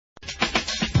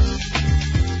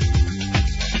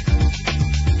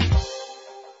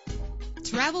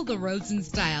Travel the roads in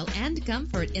style and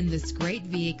comfort in this great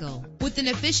vehicle. With an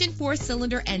efficient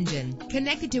 4-cylinder engine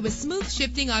connected to a smooth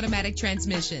shifting automatic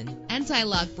transmission,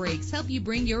 anti-lock brakes help you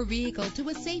bring your vehicle to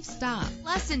a safe stop.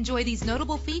 Plus, enjoy these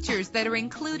notable features that are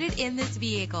included in this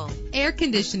vehicle: air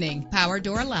conditioning, power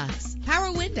door locks,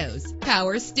 power windows,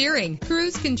 power steering,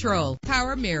 cruise control,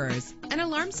 power mirrors, an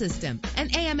alarm system,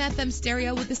 an AM/FM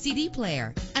stereo with a CD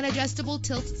player, an adjustable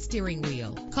tilt steering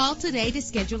wheel. Call today to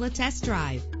schedule a test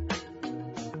drive.